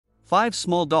5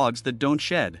 small dogs that don't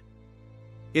shed.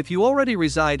 If you already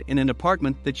reside in an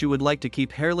apartment that you would like to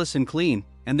keep hairless and clean,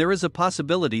 and there is a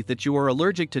possibility that you are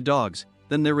allergic to dogs,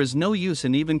 then there is no use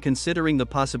in even considering the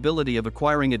possibility of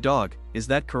acquiring a dog. Is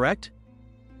that correct?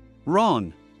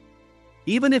 Wrong.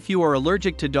 Even if you are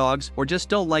allergic to dogs or just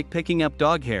don't like picking up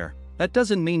dog hair, that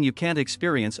doesn't mean you can't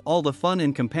experience all the fun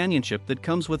and companionship that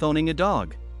comes with owning a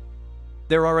dog.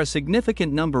 There are a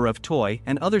significant number of toy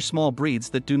and other small breeds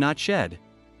that do not shed.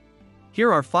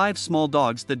 Here are 5 small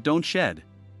dogs that don't shed.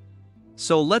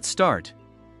 So let's start.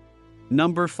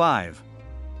 Number 5.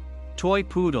 Toy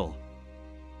Poodle.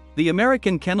 The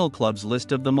American Kennel Club's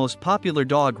list of the most popular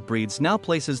dog breeds now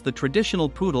places the traditional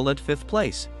poodle at 5th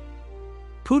place.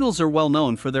 Poodles are well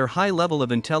known for their high level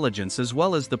of intelligence as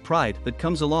well as the pride that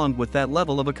comes along with that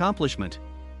level of accomplishment.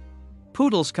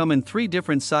 Poodles come in 3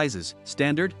 different sizes: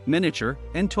 standard, miniature,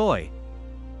 and toy.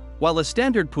 While a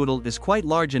standard poodle is quite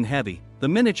large and heavy, the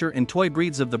miniature and toy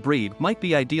breeds of the breed might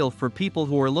be ideal for people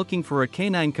who are looking for a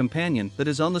canine companion that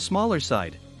is on the smaller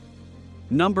side.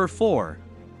 Number 4.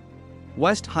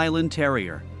 West Highland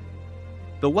Terrier.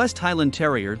 The West Highland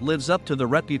Terrier lives up to the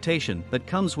reputation that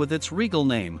comes with its regal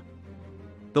name.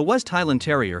 The West Highland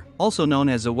Terrier, also known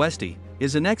as a Westie,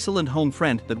 is an excellent home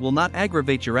friend that will not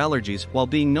aggravate your allergies while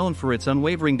being known for its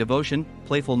unwavering devotion,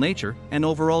 playful nature, and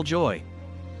overall joy.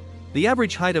 The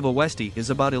average height of a Westie is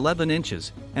about 11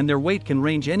 inches, and their weight can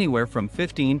range anywhere from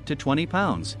 15 to 20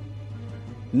 pounds.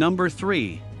 Number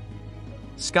 3.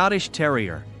 Scottish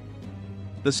Terrier.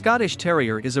 The Scottish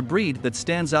Terrier is a breed that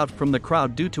stands out from the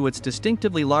crowd due to its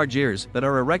distinctively large ears that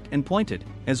are erect and pointed,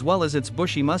 as well as its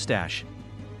bushy mustache.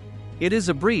 It is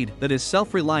a breed that is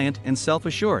self-reliant and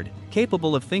self-assured,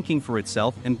 capable of thinking for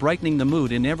itself and brightening the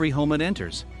mood in every home it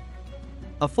enters.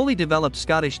 A fully developed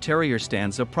Scottish Terrier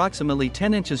stands approximately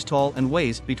 10 inches tall and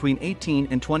weighs between 18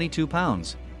 and 22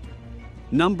 pounds.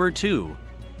 Number 2.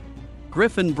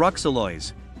 Griffon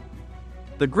Bruxellois.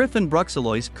 The Griffon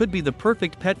Bruxellois could be the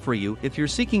perfect pet for you if you're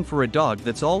seeking for a dog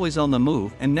that's always on the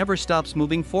move and never stops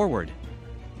moving forward.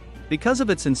 Because of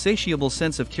its insatiable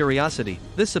sense of curiosity,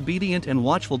 this obedient and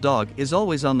watchful dog is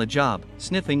always on the job,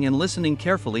 sniffing and listening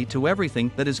carefully to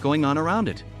everything that is going on around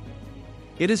it.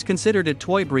 It is considered a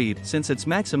toy breed since its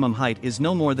maximum height is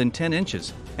no more than 10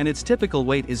 inches, and its typical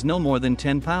weight is no more than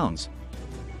 10 pounds.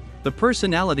 The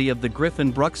personality of the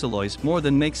Griffon Bruxellois more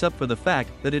than makes up for the fact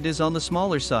that it is on the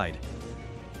smaller side.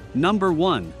 Number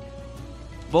 1.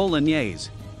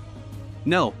 Bolognese.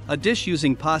 No, a dish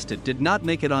using pasta did not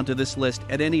make it onto this list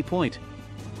at any point.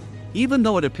 Even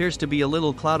though it appears to be a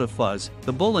little cloud of fuzz,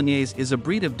 the Bolognese is a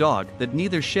breed of dog that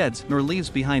neither sheds nor leaves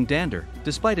behind dander,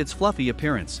 despite its fluffy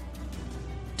appearance.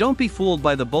 Don't be fooled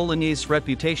by the Bolognese's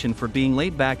reputation for being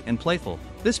laid back and playful.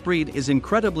 This breed is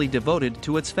incredibly devoted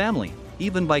to its family,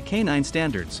 even by canine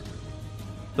standards.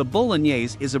 The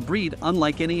Bolognese is a breed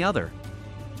unlike any other.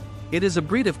 It is a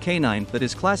breed of canine that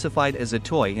is classified as a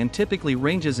toy and typically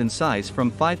ranges in size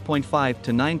from 5.5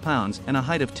 to 9 pounds and a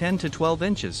height of 10 to 12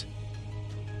 inches.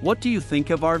 What do you think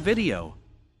of our video?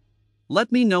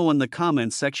 Let me know in the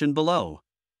comments section below.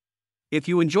 If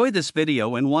you enjoyed this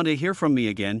video and want to hear from me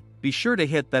again, be sure to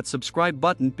hit that subscribe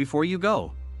button before you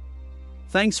go.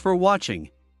 Thanks for watching.